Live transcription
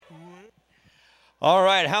All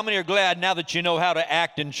right, how many are glad now that you know how to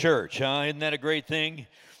act in church, huh? Isn't that a great thing?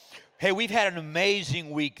 Hey, we've had an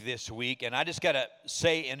amazing week this week, and I just got to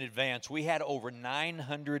say in advance, we had over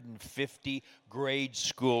 950 grade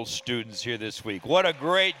school students here this week. What a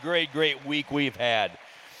great week we've had.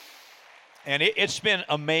 And it's been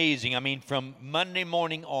amazing. I mean, from Monday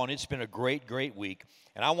morning on, it's been a great week.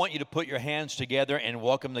 And I want you to put your hands together and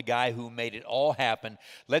welcome the guy who made it all happen.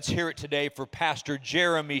 Let's hear it today for Pastor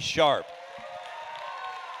Jeremy Sharp.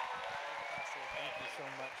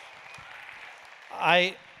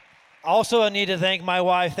 I also need to thank my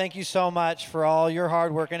wife. Thank you so much for all your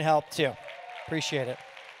hard work and help, too. Appreciate it.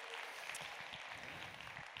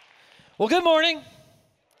 Well, good morning.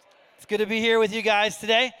 It's good to be here with you guys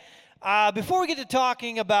today. Before we get to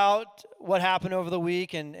talking about what happened over the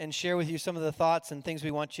week and share with you some of the thoughts and things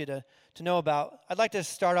we want you to know about, I'd like to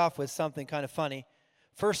start off with something kind of funny.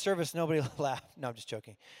 First service, nobody laughed. No, I'm just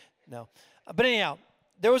joking. No. But anyhow,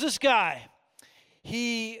 there was this guy.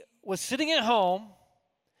 He was sitting at home,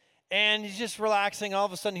 and he's just relaxing. All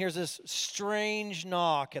of a sudden, here's this strange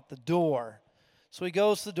knock at the door. So he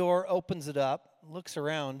goes to the door, opens it up, looks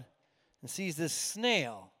around, and sees this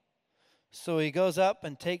snail. So he goes up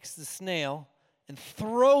and takes the snail and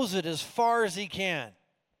throws it as far as he can.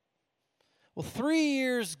 Well, 3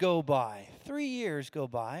 years go by. 3 years go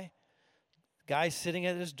by. Guy's sitting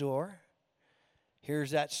at his door,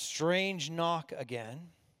 hears that strange knock again,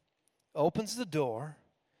 opens the door,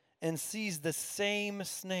 and sees the same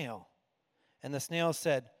snail. And the snail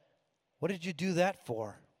said, "What did you do that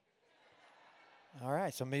for?" All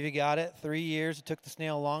right, so maybe you got it. 3 years. It took the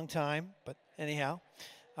snail a long time, but anyhow.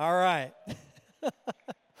 All right.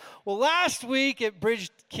 Well, last week at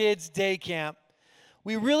Bridge Kids Day Camp,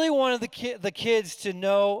 we really wanted the kids to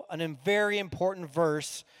know a very important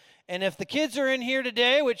verse. And if the kids are in here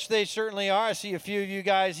today, which they certainly are, I see a few of you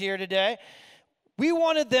guys here today, we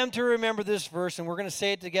wanted them to remember this verse, and we're going to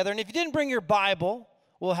say it together. And if you didn't bring your Bible,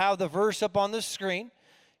 we'll have the verse up on the screen.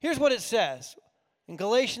 Here's what it says. In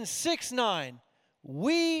Galatians 6:9,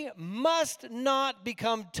 we must not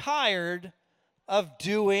become tired of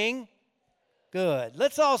doing good.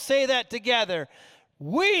 Let's all say that together.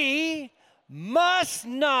 We must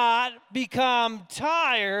not become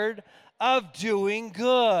tired of doing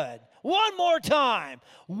good. One more time.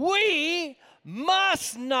 We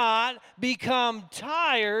must not become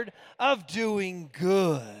tired of doing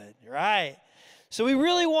good, right? So we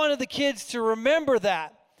really wanted the kids to remember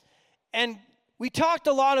that. And we talked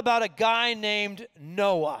a lot about a guy named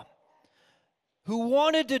Noah who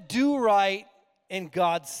wanted to do right in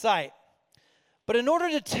God's sight. But in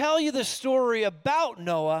order to tell you the story about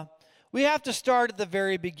Noah, we have to start at the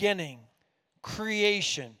very beginning,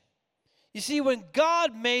 creation. You see, when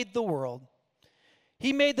God made the world,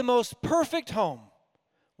 He made the most perfect home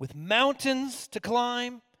with mountains to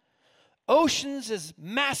climb, oceans as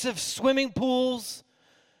massive swimming pools.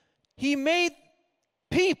 He made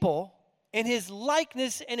people in His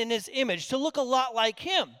likeness and in His image to look a lot like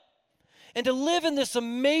Him and to live in this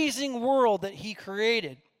amazing world that He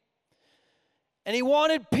created. And He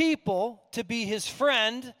wanted people to be His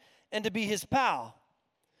friend and to be His pal.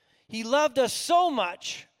 He loved us so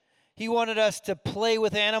much, He wanted us to play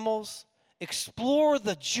with animals, explore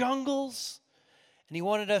the jungles, and He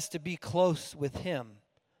wanted us to be close with Him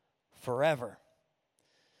forever.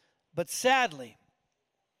 But sadly,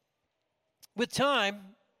 with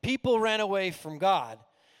time, people ran away from God.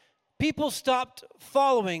 People stopped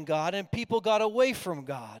following God, and people got away from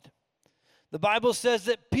God. The Bible says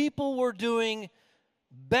that people were doing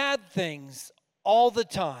bad things all the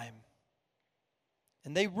time,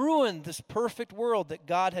 and they ruined this perfect world that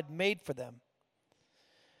God had made for them.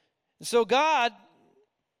 And so God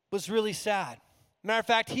was really sad. Matter of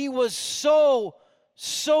fact, He was so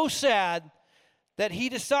sad that He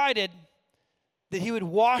decided that He would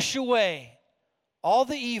wash away all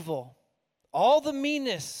the evil, all the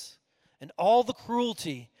meanness, and all the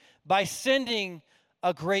cruelty by sending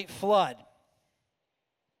a great flood.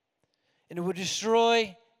 And it would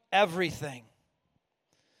destroy everything.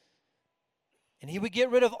 And He would get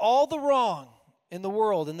rid of all the wrong in the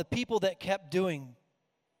world and the people that kept doing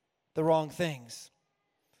the wrong things.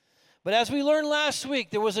 But as we learned last week,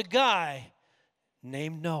 there was a guy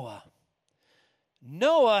named Noah.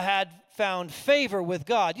 Noah had found favor with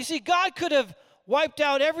God. You see, God could have wiped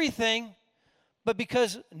out everything, but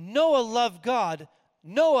because Noah loved God,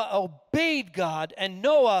 Noah obeyed God, and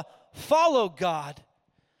Noah followed God,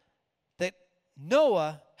 that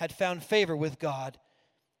Noah had found favor with God.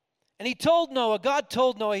 And God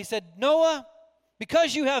told Noah, He said, "Noah,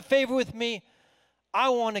 because you have favor with me, I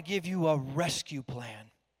want to give you a rescue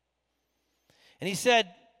plan." And He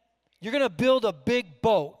said, you're going to build a big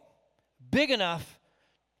boat, big enough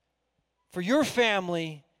for your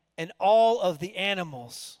family and all of the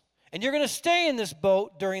animals. And you're going to stay in this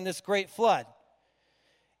boat during this great flood.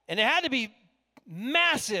 And it had to be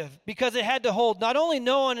massive because it had to hold not only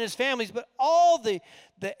Noah and his families, but all the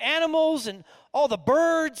animals and all the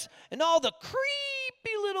birds and all the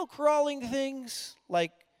creepy little crawling things,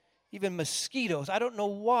 like even mosquitoes. I don't know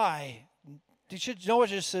why. Noah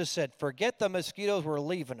just said, forget the mosquitoes, we're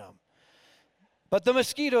leaving them. But the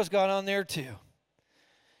mosquitoes got on there too.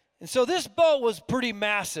 And so this boat was pretty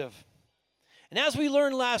massive. And as we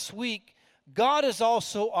learned last week, God is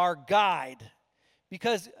also our guide,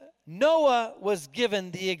 because Noah was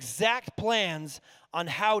given the exact plans on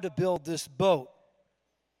how to build this boat.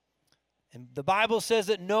 And the Bible says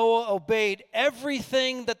that Noah obeyed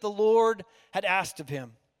everything that the Lord had asked of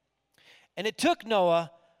him. And it took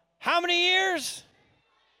Noah how many years?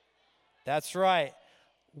 That's right.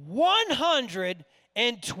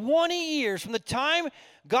 120 years from the time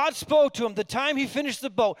God spoke to him, the time he finished the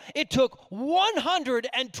boat. It took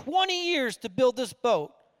 120 years to build this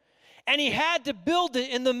boat. And he had to build it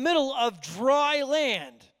in the middle of dry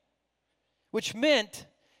land, which meant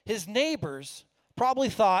his neighbors probably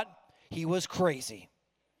thought he was crazy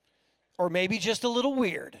or maybe just a little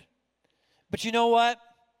weird. But you know what?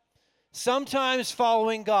 Sometimes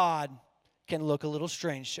following God can look a little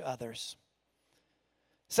strange to others.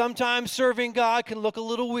 Sometimes serving God can look a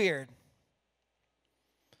little weird.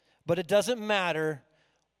 But it doesn't matter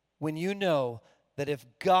when you know that if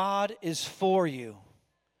God is for you,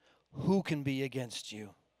 who can be against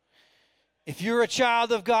you? If you're a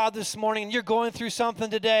child of God this morning and you're going through something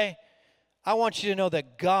today, I want you to know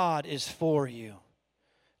that God is for you.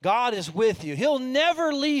 God is with you. He'll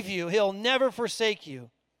never leave you. He'll never forsake you.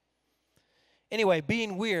 Anyway,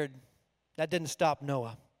 being weird, that didn't stop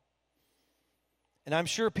Noah. And I'm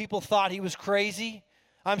sure people thought he was crazy.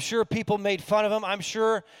 I'm sure people made fun of him. I'm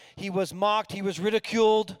sure he was mocked. He was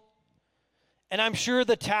ridiculed. And I'm sure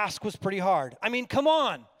the task was pretty hard. I mean, come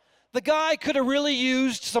on. The guy could have really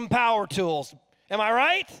used some power tools. Am I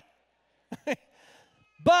right?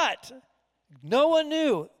 But Noah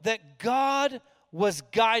knew that God was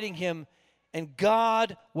guiding him, and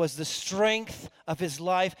God was the strength of his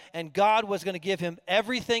life, and God was going to give him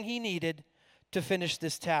everything he needed to finish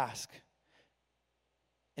this task.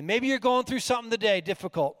 And maybe you're going through something today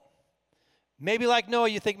difficult. Maybe like Noah,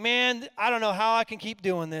 you think, man, I don't know how I can keep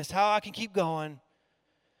doing this, how I can keep going.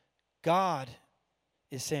 God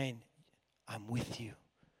is saying, I'm with you.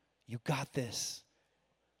 You got this.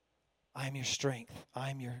 I'm your strength.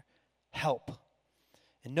 I'm your help.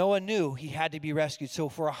 And Noah knew he had to be rescued. So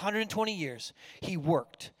for 120 years, he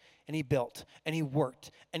worked and he built and he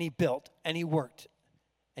worked and he built and he worked.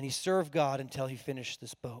 And he served God until he finished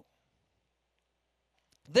this boat.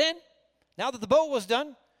 Then, now that the boat was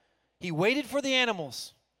done, he waited for the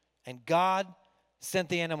animals. And God sent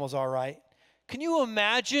the animals all right. Can you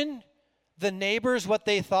imagine the neighbors, what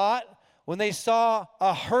they thought when they saw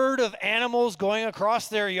a herd of animals going across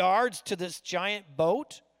their yards to this giant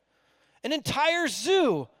boat? An entire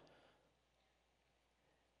zoo.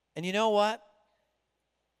 And you know what?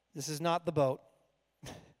 This is not the boat.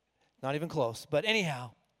 Not even close. But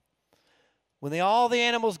anyhow, when all the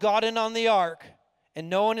animals got in on the ark, and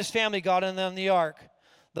Noah and his family got in on the ark,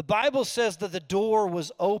 the Bible says that the door was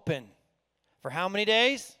open. For how many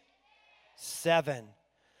days? 7.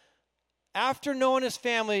 After Noah and his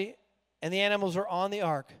family and the animals were on the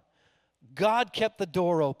ark, God kept the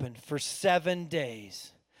door open for 7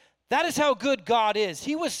 days. That is how good God is.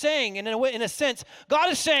 He was saying, in a sense, God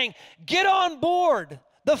is saying, get on board.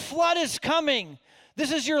 The flood is coming.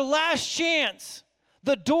 This is your last chance.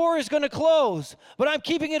 The door is going to close, but I'm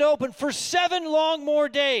keeping it open for 7 long more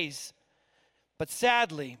days. But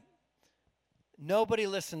sadly, nobody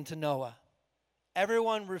listened to Noah.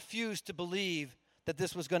 Everyone refused to believe that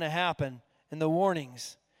this was going to happen in the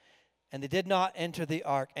warnings. And they did not enter the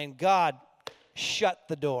ark, and God shut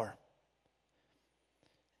the door.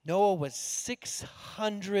 Noah was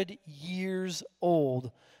 600 years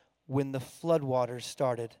old when the floodwaters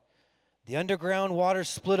started. The underground waters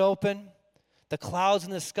split open. The clouds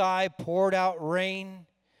in the sky poured out rain.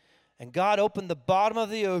 And God opened the bottom of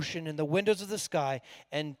the ocean and the windows of the sky,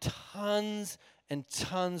 and tons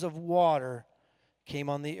of water came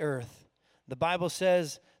on the earth. The Bible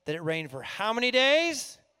says that it rained for how many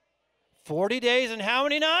days? 40 days and how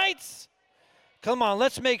many nights? Come on,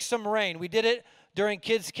 let's make some rain. We did it during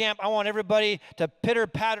kids camp. I want everybody to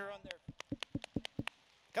pitter-patter on their...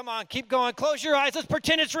 Come on, keep going. Close your eyes. Let's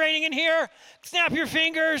pretend it's raining in here. Snap your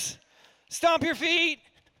fingers. Stomp your feet.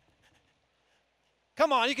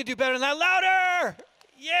 Come on, you can do better than that. Louder!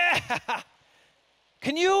 Yeah.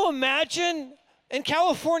 Can you imagine? In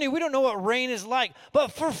California, we don't know what rain is like,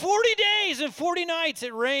 but for 40 days and 40 nights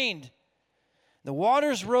it rained. The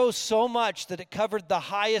waters rose so much that it covered the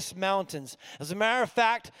highest mountains. As a matter of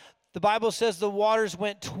fact, the Bible says the waters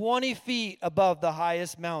went 20 feet above the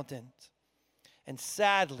highest mountains. And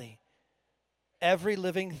sadly, every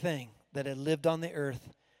living thing that had lived on the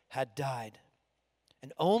earth had died.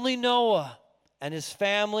 And only Noah and his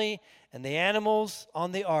family and the animals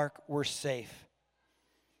on the ark were safe.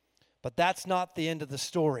 But that's not the end of the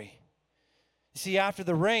story. You see, after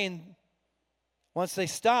the rain, once they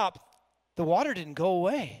stopped, the water didn't go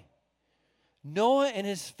away. Noah and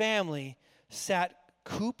his family sat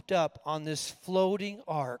cooped up on this floating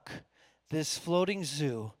ark, this floating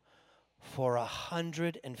zoo, for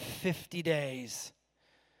 150 days.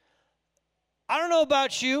 I don't know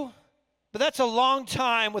about you, but that's a long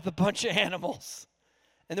time with a bunch of animals.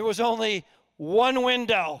 And there was only one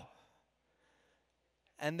window.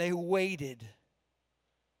 And they waited.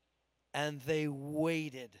 And they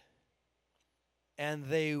waited. And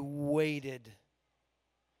they waited.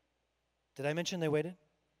 Did I mention they waited?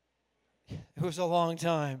 It was a long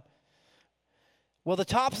time. Well, the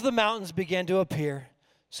tops of the mountains began to appear.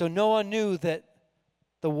 So Noah knew that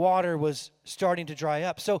the water was starting to dry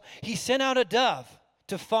up. So he sent out a dove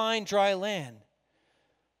to find dry land.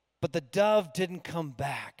 But the dove didn't come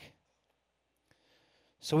back.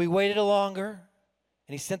 So he waited longer,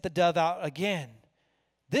 and he sent the dove out again.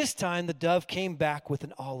 This time, the dove came back with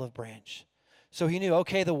an olive branch. So he knew,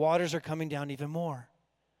 okay, the waters are coming down even more.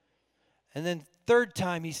 And then third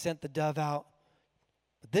time, he sent the dove out.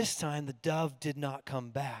 But this time, the dove did not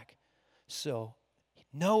come back. So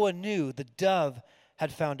Noah knew the dove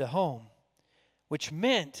had found a home, which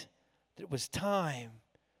meant that it was time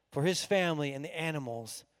for his family and the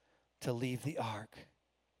animals to leave the ark.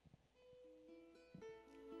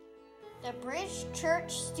 The Bridge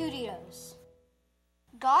Church Studios.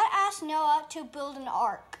 God asked Noah to build an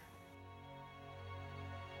ark.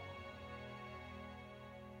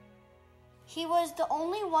 He was the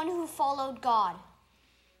only one who followed God.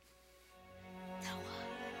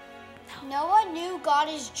 Noah knew God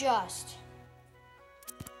is just.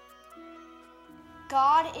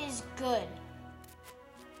 God is good.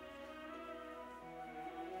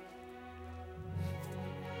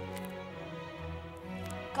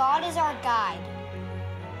 God is our guide.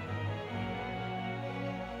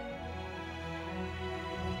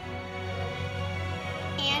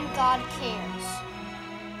 And God cares.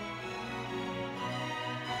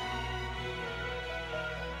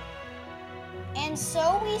 And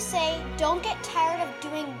so we say, don't get tired of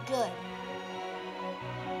doing good.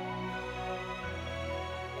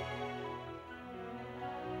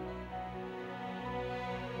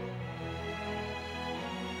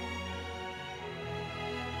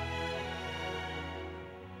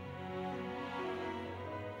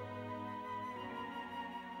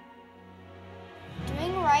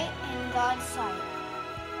 Doing right in God's sight.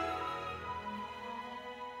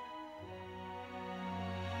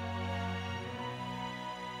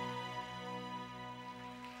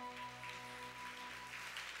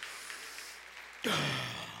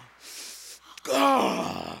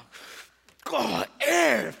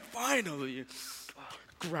 Air, finally.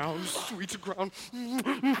 Ground, sweet ground.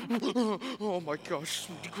 Oh my gosh,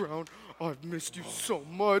 sweet ground. I've missed you so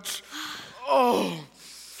much.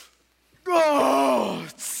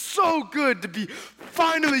 It's so good to be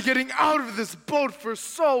finally getting out of this boat for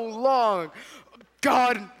so long.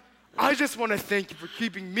 God, I just want to thank you for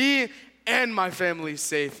keeping me and my family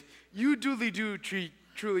safe. You duly do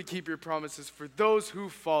truly keep your promises for those who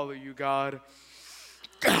follow you, God.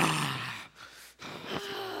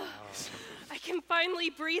 I can finally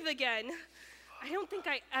breathe again. I don't think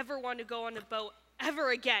I ever want to go on a boat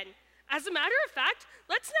ever again. As a matter of fact,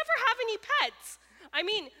 let's never have any pets. I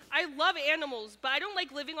mean, I love animals, but I don't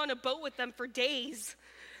like living on a boat with them for days.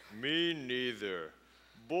 Me neither.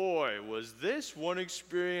 Boy, was this one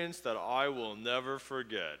experience that I will never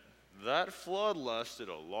forget. That flood lasted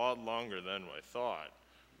a lot longer than I thought.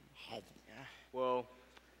 Well,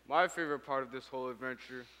 my favorite part of this whole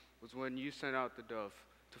adventure was when you sent out the dove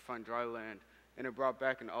to find dry land, and it brought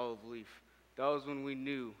back an olive leaf. That was when we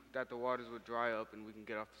knew that the waters would dry up and we can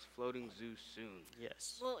get off this floating zoo soon.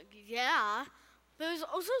 Yes. Well, yeah, but it was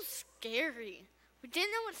also scary. We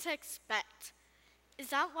didn't know what to expect. Is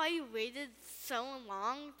that why you waited so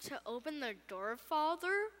long to open the door,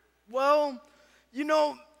 Father? Well, you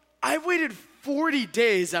know, I waited 40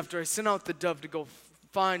 days after I sent out the dove to go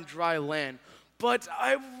find dry land, but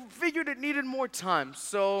I figured it needed more time,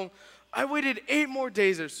 so I waited 8 more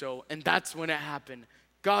days or so, and that's when it happened.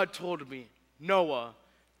 God told me, Noah,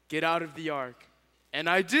 get out of the ark. And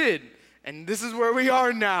I did. And this is where we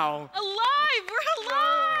are now. Alive! We're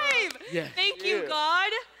alive! Yeah. Thank you,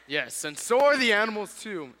 God. Yes, and so are the animals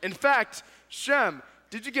too. In fact, Shem,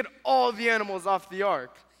 did you get all the animals off the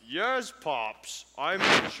ark? Yes, Pops. I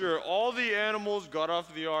made sure all the animals got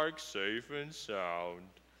off the ark safe and sound.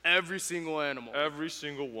 Every single animal. Every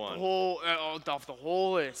single one. Off the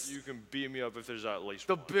whole list. You can beat me up if there's at least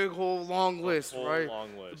The one. big whole long list, Whole right?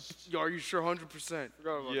 long list. Are you sure 100%?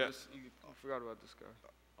 Forgot about Yeah. this. I forgot about this guy.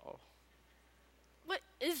 What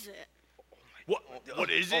is it? What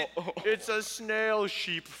is it? It's a snail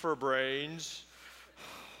sheep for brains.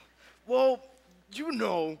 Well, you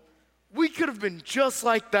know, we could have been just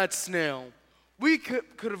like that snail. We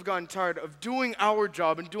could have gotten tired of doing our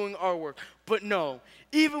job and doing our work. But no,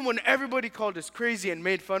 even when everybody called us crazy and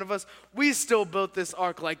made fun of us, we still built this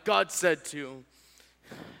ark like God said to.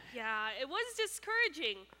 Yeah, it was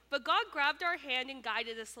discouraging, but God grabbed our hand and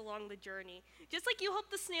guided us along the journey. Just like you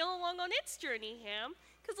helped the snail along on its journey, Ham.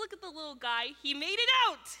 Because look at the little guy, he made it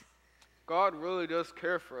out. God really does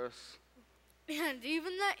care for us. And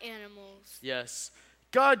even the animals. Yes,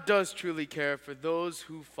 God does truly care for those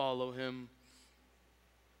who follow him.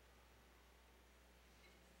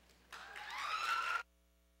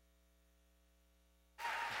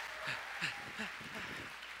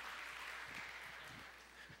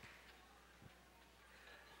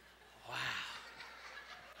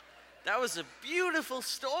 That was a beautiful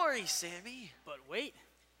story, Sammy. But wait,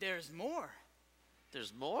 there's more.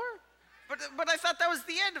 There's more? But I thought that was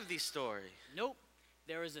the end of the story. Nope.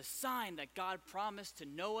 There is a sign that God promised to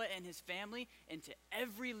Noah and his family and to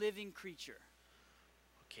every living creature.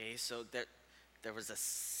 Okay, so there was a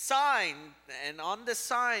sign, and on the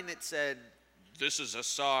sign it said, "This is a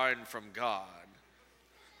sign from God."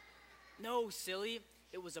 No, silly.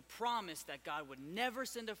 It was a promise that God would never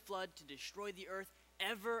send a flood to destroy the earth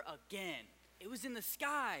ever again. It was in the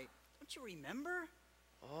sky. Don't you remember?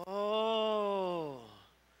 Oh.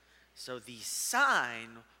 So the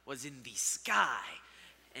sign was in the sky,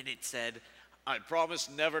 and it said, "I promise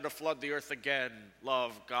never to flood the earth again.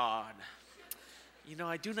 Love God." You know,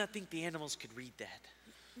 I do not think the animals could read that.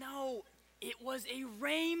 No, it was a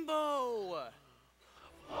rainbow.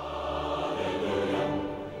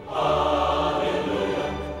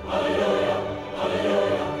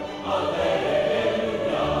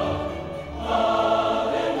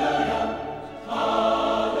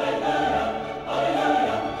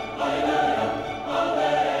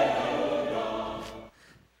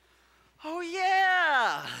 Oh,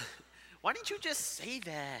 yeah. Why didn't you just say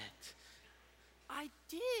that? I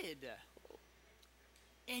did.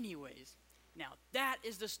 Anyways, now that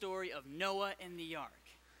is the story of Noah and the ark.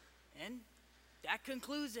 And that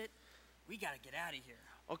concludes it. We gotta get out of here.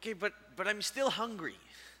 Okay, but I'm still hungry.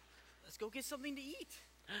 Let's go get something to eat.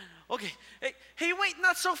 Okay, hey, wait,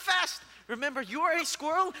 not so fast. Remember, you are a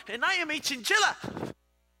squirrel and I am a chinchilla.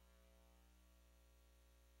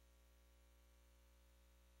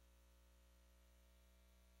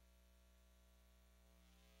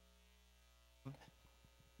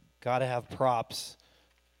 Gotta have props.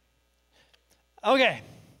 Okay,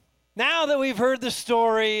 now that we've heard the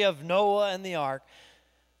story of Noah and the ark,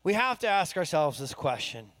 we have to ask ourselves this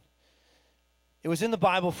question. It was in the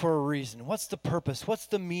Bible for a reason. What's the purpose? What's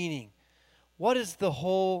the meaning? What is the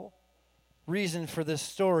whole reason for this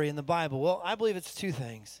story in the Bible? Well, I believe it's two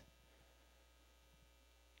things.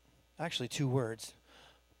 Actually, two words.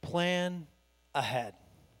 Plan ahead.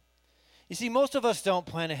 You see, most of us don't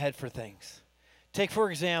plan ahead for things. Take,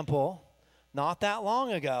 for example, not that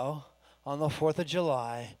long ago, on the 4th of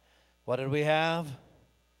July, what did we have?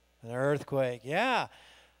 An earthquake. Yeah.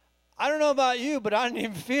 I don't know about you, but I didn't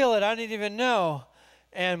even feel it. I didn't even know.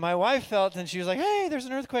 And my wife felt it, and she was like, hey, there's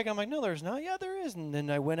an earthquake. I'm like, no, there's not. Yeah, there is. And then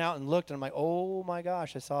I went out and looked, and I'm like, oh, my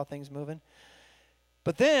gosh, I saw things moving.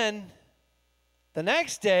 But then the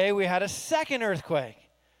next day, we had a second earthquake.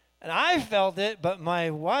 And I felt it, but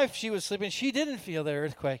my wife, she was sleeping. She didn't feel the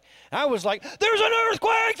earthquake. And I was like, there's an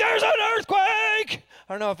earthquake! There's an earthquake!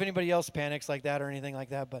 I don't know if anybody else panics like that or anything like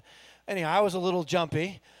that. But anyhow, I was a little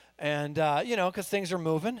jumpy, and, because things are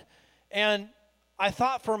moving. And I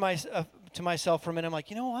thought to myself for a minute, I'm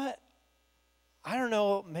like, you know what? I don't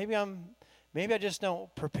know. Maybe I just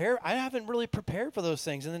don't prepare. I haven't really prepared for those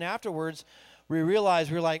things. And then afterwards, we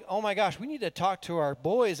realized, we were like, oh, my gosh, we need to talk to our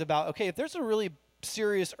boys about, okay, if there's a really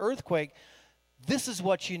serious earthquake, this is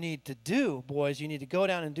what you need to do, boys. You need to go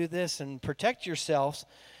down and do this and protect yourselves.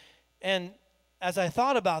 And as I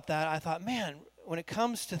thought about that, I thought, man, when it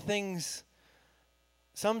comes to things,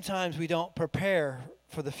 sometimes we don't prepare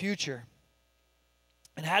for the future.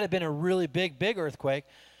 And had it been a really big earthquake,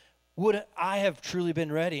 would I have truly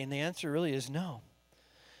been ready? And the answer really is no.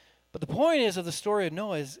 But the point is of the story of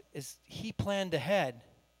Noah is he planned ahead.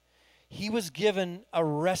 He was given a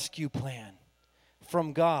rescue plan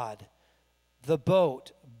from God. The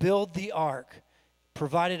boat, build the ark,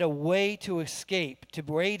 provided a way to escape,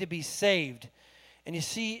 a way to be saved. And you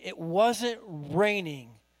see, it wasn't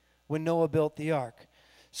raining when Noah built the ark.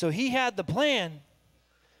 So he had the plan,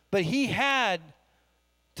 but he had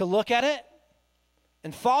to look at it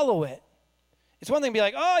and follow it. It's one thing to be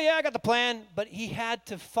like, oh yeah, I got the plan, but he had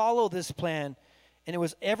to follow this plan.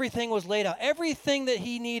 And everything was laid out. Everything that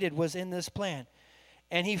he needed was in this plan.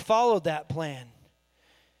 And he followed that plan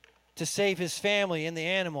to save his family and the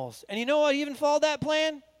animals. And you know what even followed that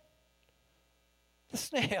plan? The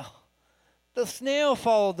snail. The snail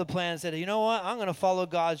followed the plan and said, you know what? I'm going to follow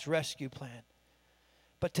God's rescue plan.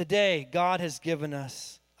 But today, God has given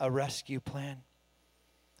us a rescue plan.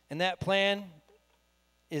 And that plan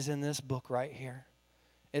is in this book right here.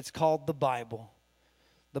 It's called the Bible.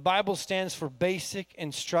 The Bible stands for Basic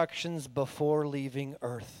Instructions Before Leaving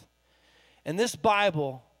Earth. And this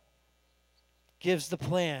Bible gives the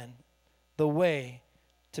plan, the way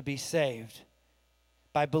to be saved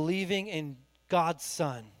by believing in God's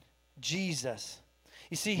Son, Jesus.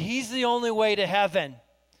 You see, he's the only way to heaven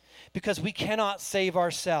because we cannot save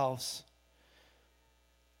ourselves.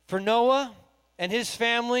 For Noah and his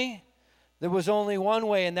family, there was only one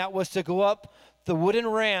way, and that was to go up the wooden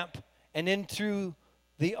ramp and in through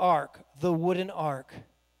the ark, the wooden ark.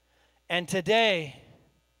 And today,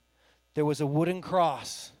 there was a wooden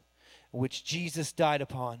cross which Jesus died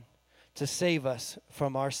upon to save us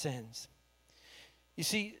from our sins. You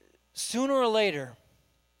see, sooner or later,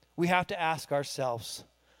 we have to ask ourselves,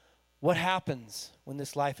 what happens when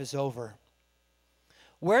this life is over?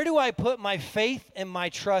 Where do I put my faith and my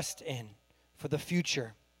trust in for the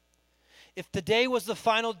future? If today was the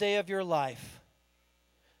final day of your life,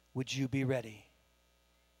 would you be ready?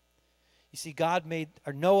 You see,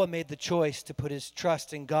 Noah made the choice to put his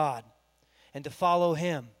trust in God and to follow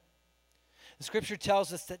him. The scripture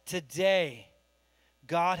tells us that today,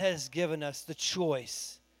 God has given us the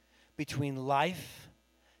choice between life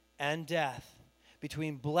and death,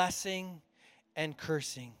 between blessing and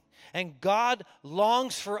cursing. And God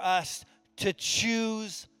longs for us to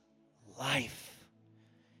choose life.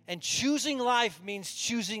 And choosing life means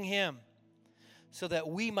choosing him so that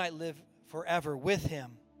we might live forever with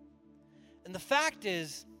him. And the fact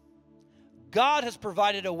is, God has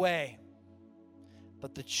provided a way,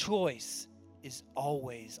 but the choice is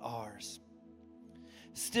always ours.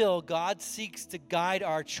 Still, God seeks to guide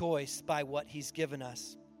our choice by what he's given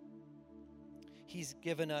us. He's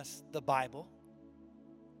given us the Bible.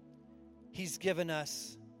 He's given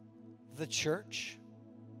us the church.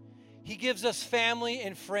 He gives us family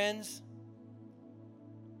and friends.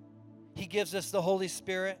 He gives us the Holy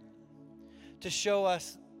Spirit to show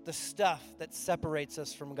us the stuff that separates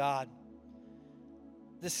us from God.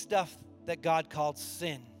 The stuff that God called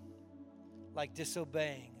sin, like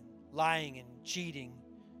disobeying, lying and cheating,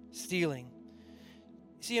 stealing.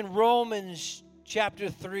 You see, in Romans chapter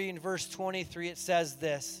 3 and verse 23, it says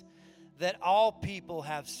this, that all people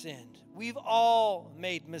have sinned. We've all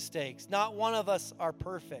made mistakes. Not one of us are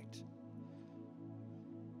perfect.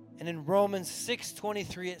 And in Romans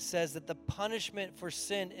 6:23, it says that the punishment for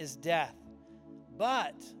sin is death,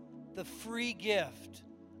 but the free gift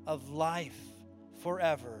of life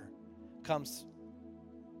forever comes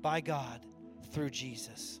by God through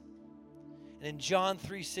Jesus. And in John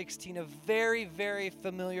 3:16, a very, very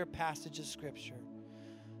familiar passage of Scripture,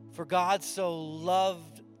 for God so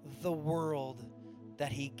loved the world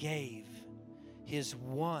that he gave his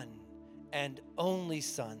one and only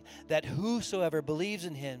Son, that whosoever believes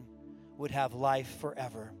in him would have life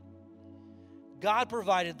forever. God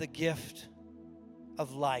provided the gift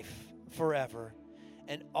of life forever,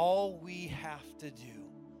 and all we have to do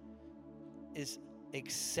is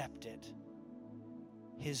accept it.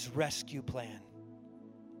 His rescue plan,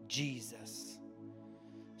 Jesus.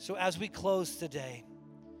 So as we close today,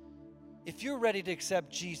 if you're ready to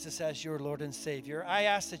accept Jesus as your Lord and Savior, I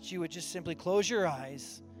ask that you would just simply close your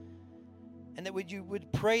eyes and that you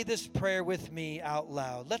would pray this prayer with me out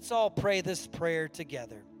loud. Let's all pray this prayer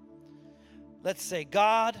together. Let's say,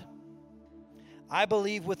 God, I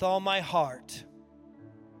believe with all my heart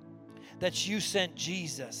that you sent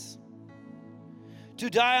Jesus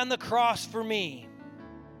to die on the cross for me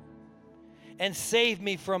and save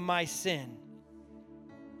me from my sin.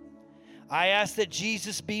 I ask that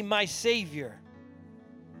Jesus be my Savior.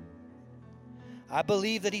 I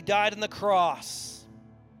believe that he died on the cross,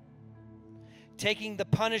 taking the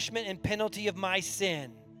punishment and penalty of my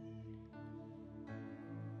sin.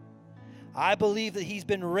 I believe that he's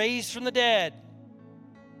been raised from the dead.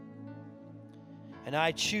 And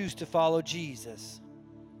I choose to follow Jesus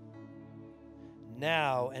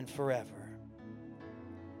now and forever.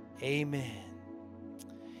 Amen.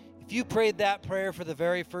 If you prayed that prayer for the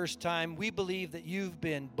very first time, we believe that you've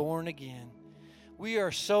been born again. We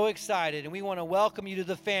are so excited, and we want to welcome you to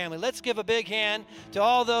the family. Let's give a big hand to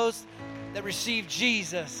all those that received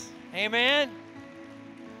Jesus. Amen.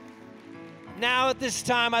 Now at this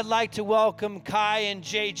time, I'd like to welcome Kai and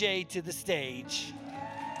JJ to the stage.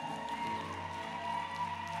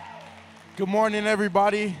 Good morning,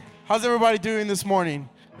 everybody. How's everybody doing this morning?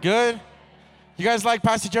 Good? You guys like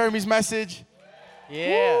Pastor Jeremy's message?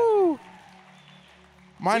 Yeah. Woo!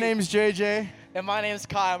 My name is JJ. And my name's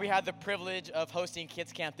Kai. We had the privilege of hosting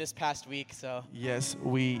Kids Camp this past week, so. Yes,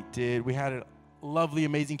 we did. We had lovely,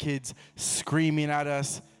 amazing kids screaming at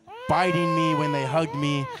us, biting me when they hugged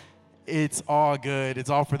me. It's all good. It's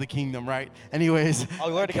all for the kingdom, right? Anyways,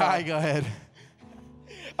 Kai, go ahead.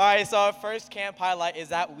 All right, so our first camp highlight is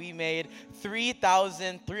that we made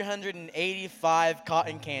 3,385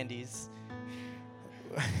 cotton candies.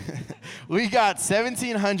 We got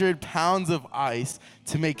 1,700 pounds of ice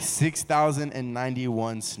to make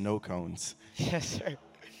 6,091 snow cones. Yes, sir.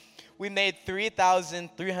 We made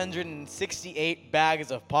 3,368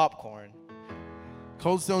 bags of popcorn.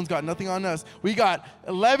 Cold Stone's got nothing on us. We got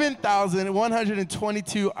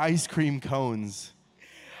 11,122 ice cream cones.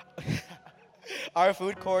 Our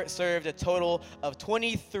food court served a total of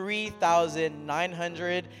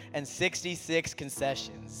 23,966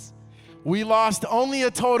 concessions. We lost only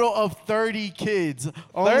a total of 30 kids.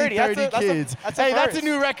 Only 30 kids. That's a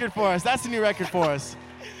new record for us. That's a new record for us.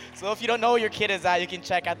 So if you don't know where your kid is at, you can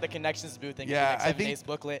check out the Connections booth and get the 7 Days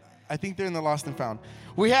booklet. I think they're in the Lost and Found.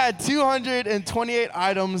 We had 228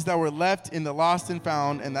 items that were left in the Lost and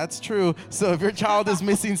Found, and that's true. So if your child is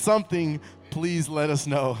missing something, please let us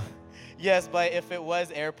know. Yes, but if it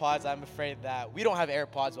was AirPods, I'm afraid that we don't have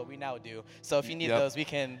AirPods, but we now do. So if you need those, we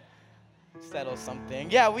can settle something.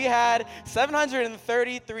 Yeah, we had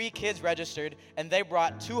 733 kids registered, and they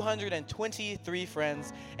brought 223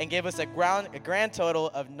 friends and gave us a grand total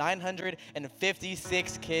of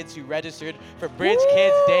 956 kids who registered for Bridge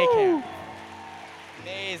Kids Day Camp.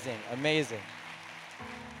 Amazing, amazing.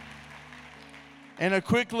 And a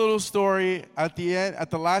quick little story, at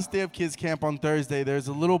the last day of Kids Camp on Thursday, there's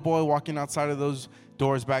a little boy walking outside of those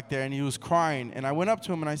doors back there, and he was crying. And I went up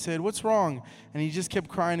to him and I said, "What's wrong?" And he just kept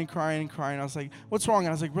crying and crying and crying. I was like, "What's wrong?" And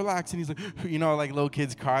I was like, "Relax." And he's like, you know, like little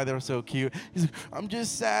kids cry, they're so cute. He's like, "I'm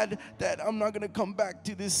just sad that I'm not gonna come back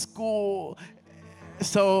to this school."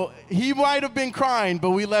 So he might have been crying, but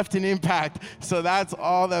we left an impact. So that's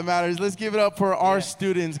all that matters. Let's give it up for our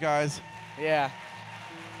students, guys. Yeah.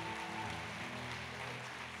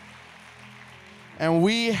 And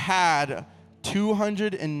we had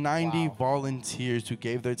 290 volunteers who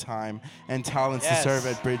gave their time and talents to serve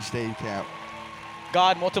at Bridge Day Camp.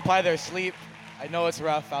 God multiply their sleep. I know it's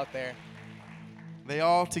rough out there. They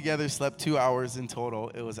all together slept 2 hours in total.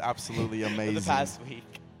 It was absolutely amazing. For the past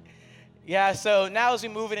week. Yeah, so now as we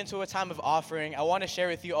move it into a time of offering, I want to share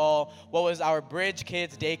with you all what was our Bridge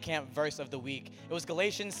Kids Day Camp verse of the week. It was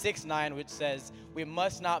Galatians 6:9, which says, "We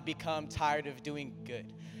must not become tired of doing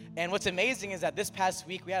good." And what's amazing is that this past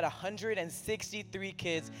week, we had 163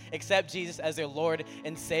 kids accept Jesus as their Lord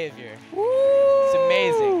and Savior. Woo! It's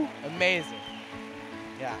amazing, amazing.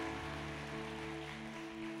 Yeah.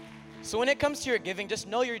 So when it comes to your giving, just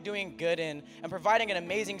know you're doing good and providing an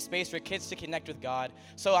amazing space for kids to connect with God.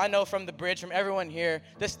 So I know from the Bridge, from everyone here,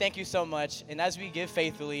 just thank you so much. And as we give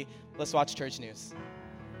faithfully, let's watch Church News.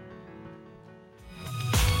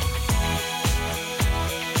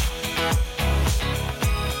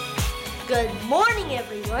 Good morning,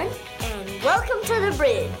 everyone, and welcome to the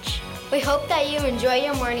Bridge. We hope that you enjoy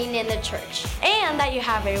your morning in the church And that you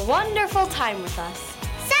have a wonderful time with us.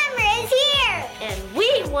 Summer is here! And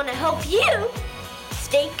we want to help you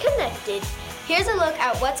stay connected. Here's a look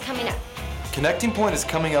at what's coming up. Connecting Point is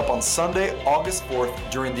coming up on Sunday, August 4th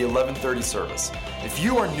during the 11:30 service. If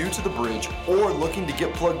you are new to the Bridge or looking to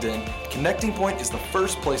get plugged in, Connecting Point is the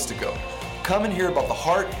first place to go. Come and hear about the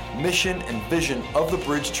heart, mission, and vision of the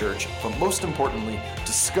Bridge Church, but most importantly,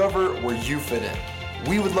 discover where you fit in.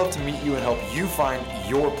 We would love to meet you and help you find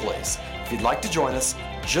your place. If you'd like to join us,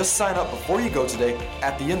 just sign up before you go today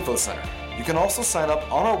at the Info Center. You can also sign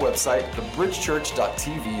up on our website,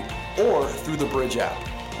 thebridgechurch.tv, or through the Bridge app.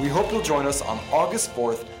 We hope you'll join us on August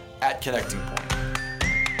 4th at Connecting Point.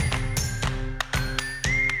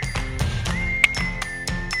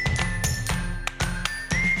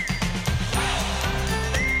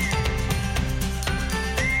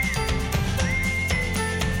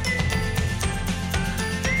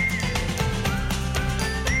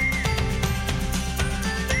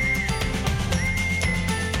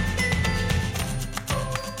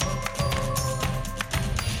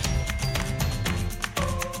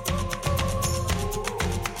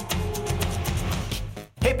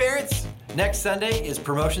 Hey parents, next Sunday is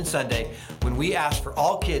Promotion Sunday when we ask for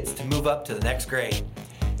all kids to move up to the next grade.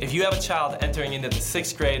 If you have a child entering into the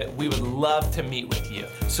 6th grade, we would love to meet with you.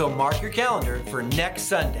 So mark your calendar for next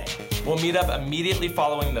Sunday. We'll meet up immediately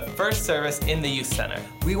following the first service in the Youth Center.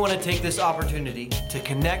 We want to take this opportunity to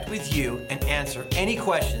connect with you and answer any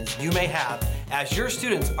questions you may have as your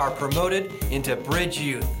students are promoted into Bridge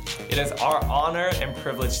Youth. It is our honor and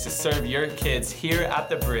privilege to serve your kids here at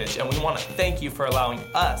the Bridge, and we want to thank you for allowing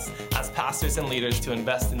us as pastors and leaders to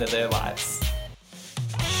invest into their lives.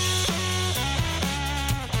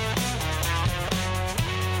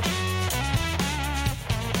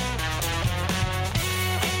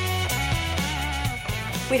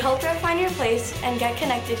 We hope you'll find your place and get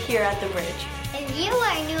connected here at the Bridge. If you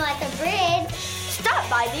are new at the Bridge, stop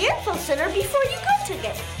by the Info Center before you go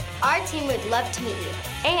today. Our team would love to meet you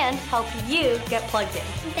and help you get plugged in.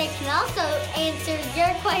 They can also answer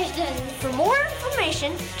your questions. For more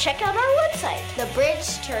information, check out our website,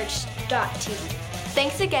 thebridgechurch.tv.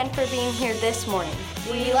 Thanks again for being here this morning.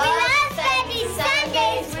 We love spending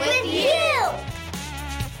Sundays with you.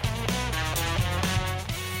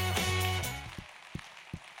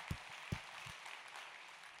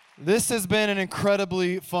 This has been an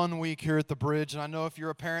incredibly fun week here at the Bridge, and I know if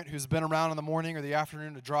you're a parent who's been around in the morning or the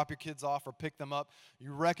afternoon to drop your kids off or pick them up,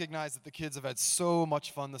 you recognize that the kids have had so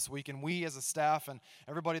much fun this week, and we as a staff and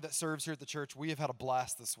everybody that serves here at the church, we have had a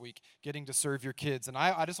blast this week getting to serve your kids. And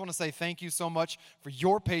I just want to say thank you so much for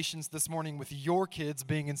your patience this morning with your kids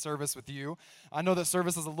being in service with you. I know that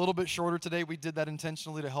service is a little bit shorter today. We did that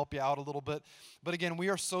intentionally to help you out a little bit. But again, we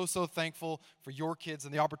are so thankful for your kids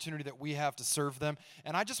and the opportunity that we have to serve them.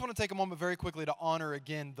 And I just want to take a moment very quickly to honor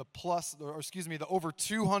again the over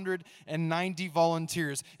 290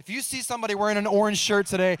 volunteers. If you see somebody wearing an orange shirt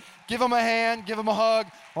today, give them a hand, give them a hug,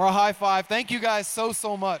 or a high five. Thank you guys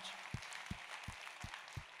so much.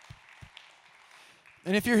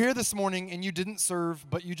 And if you're here this morning and you didn't serve,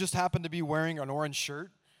 but you just happen to be wearing an orange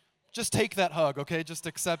shirt, just take that hug, okay? Just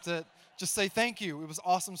accept it. Just say thank you. It was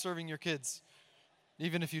awesome serving your kids,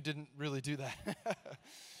 even if you didn't really do that.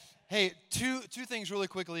 Hey, two things really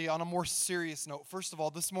quickly on a more serious note. First of all,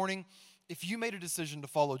 this morning, if you made a decision to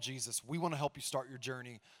follow Jesus, we want to help you start your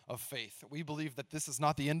journey of faith. We believe that this is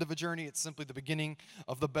not the end of a journey. It's simply the beginning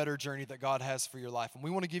of the better journey that God has for your life. And we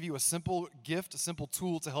want to give you a simple gift, a simple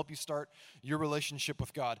tool to help you start your relationship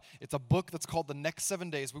with God. It's a book that's called The Next 7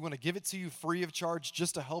 Days. We want to give it to you free of charge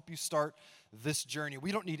just to help you start this journey.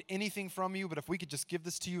 We don't need anything from you, but if we could just give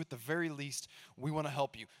this to you at the very least, we want to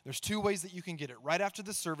help you. There's two ways that you can get it. Right after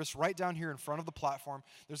this service, right down here in front of the platform,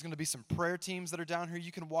 there's going to be some prayer teams that are down here.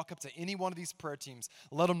 You can walk up to any one of these prayer teams.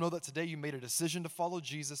 Let them know that today you made a decision to follow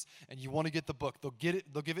Jesus and you want to get the book. They'll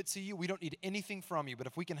give it to you. We don't need anything from you, but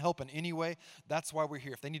if we can help in any way, that's why we're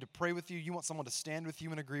here. If they need to pray with you, you want someone to stand with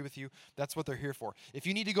you and agree with you, that's what they're here for. If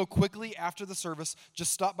you need to go quickly after the service,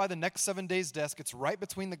 just stop by the Next 7 Days desk. It's right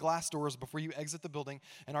between the glass doors before you exit the building,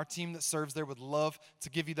 and our team that serves there would love to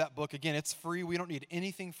give you that book. Again, it's free. We don't need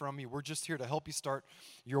anything from you. We're just here to help you start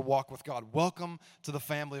your walk with God. Welcome to the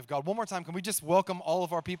family of God. One more time, can we just welcome all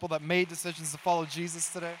of our people that made decisions to follow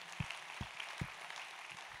Jesus today?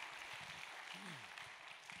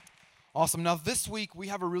 Awesome. Now, this week, we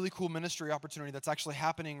have a really cool ministry opportunity that's actually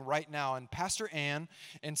happening right now. And Pastor Ann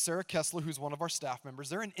and Sarah Kessler, who's one of our staff members,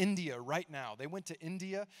 they're in India right now. They went to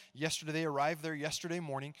India yesterday. They arrived there yesterday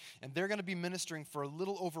morning, and they're going to be ministering for a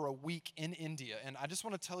little over a week in India. And I just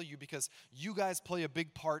want to tell you, because you guys play a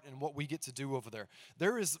big part in what we get to do over there.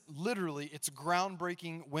 There is literally, it's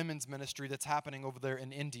groundbreaking women's ministry that's happening over there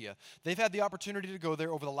in India. They've had the opportunity to go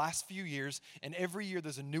there over the last few years, and every year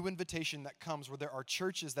there's a new invitation that comes where there are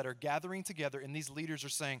churches that are gathering together, and these leaders are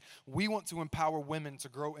saying, we want to empower women to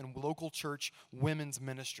grow in local church women's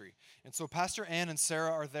ministry. And so Pastor Ann and Sarah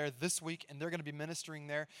are there this week, and they're going to be ministering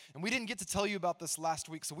there. And we didn't get to tell you about this last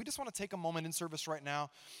week, so we just want to take a moment in service right now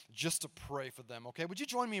just to pray for them, okay? Would you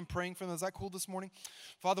join me in praying for them? Is that cool this morning?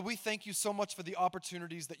 Father, we thank you so much for the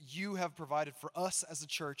opportunities that you have provided for us as a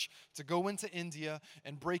church to go into India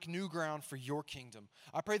and break new ground for your kingdom.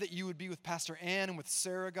 I pray that you would be with Pastor Ann and with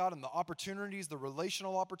Sarah, God, and the opportunities, the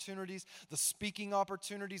relational opportunities, the speaking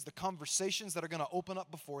opportunities, the conversations that are going to open up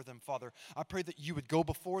before them, Father. I pray that you would go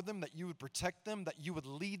before them, that you would protect them, that you would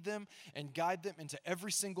lead them and guide them into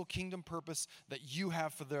every single kingdom purpose that you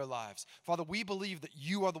have for their lives. Father, we believe that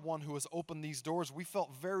you are the one who has opened these doors. We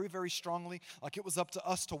felt very, very strongly like it was up to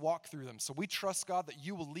us to walk through them. So we trust, God, that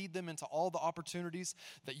you will lead them into all the opportunities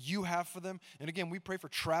that you have for them. And again, we pray for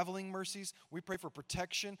traveling mercies. We pray for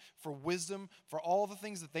protection, for wisdom, for all the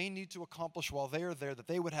things that they need to accomplish while they are there, that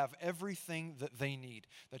they would have everything that they need,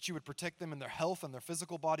 that you would protect them in their health and their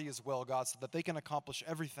physical body as well, God, so that they can accomplish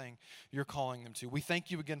everything you're calling them to. We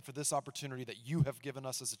thank you again for this opportunity that you have given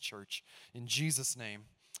us as a church. In Jesus' name,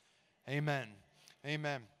 amen.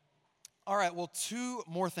 Amen. All right, well, two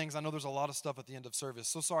more things. I know there's a lot of stuff at the end of service.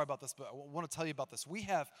 So sorry about this, but I want to tell you about this. We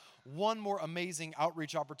have one more amazing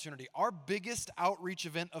outreach opportunity. Our biggest outreach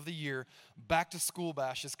event of the year, Back to School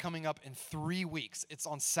Bash, is coming up in 3 weeks. It's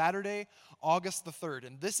on Saturday, August the 3rd.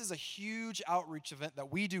 And this is a huge outreach event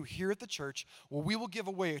that we do here at the church where we will give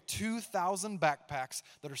away 2,000 backpacks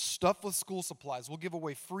that are stuffed with school supplies. We'll give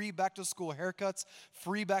away free back-to-school haircuts,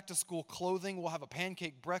 free back-to-school clothing. We'll have a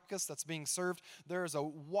pancake breakfast that's being served. There is a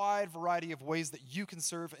wide variety of ways that you can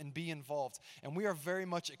serve and be involved. And we are very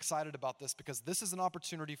much excited about this because this is an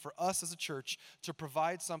opportunity for us as a church to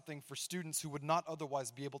provide something for students who would not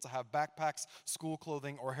otherwise be able to have backpacks, school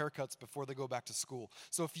clothing, or haircuts before they go back to school.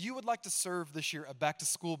 So if you would like to serve this year at Back to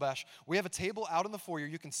School Bash, we have a table out in the foyer.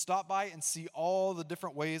 You can stop by and see all the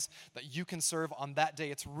different ways that you can serve on that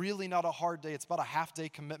day. It's really not a hard day. It's about a half-day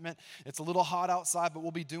commitment. It's a little hot outside, but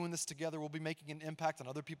we'll be doing this together. We'll be making an impact on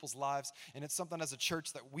other people's lives, and it's something as a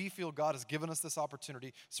church that we feel God has given us this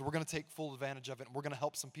opportunity, so we're going to take full advantage of it, and we're going to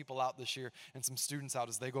help some people out this year and some students out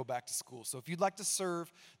as they go back to school. So if you'd like to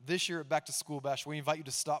serve this year at Back to School Bash, we invite you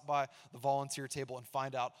to stop by the volunteer table and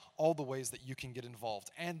find out all the ways that you can get involved.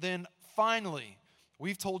 And then finally,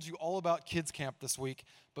 we've told you all about Kids Camp this week,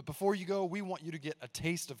 but before you go, we want you to get a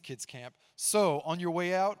taste of Kids Camp. So on your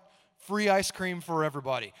way out, free ice cream for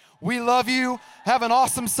everybody. We love you. Have an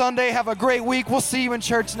awesome Sunday. Have a great week. We'll see you in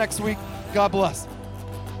church next week. God bless.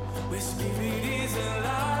 Where spirit is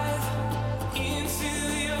alive, into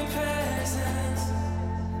your presence,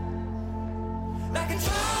 like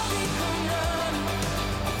a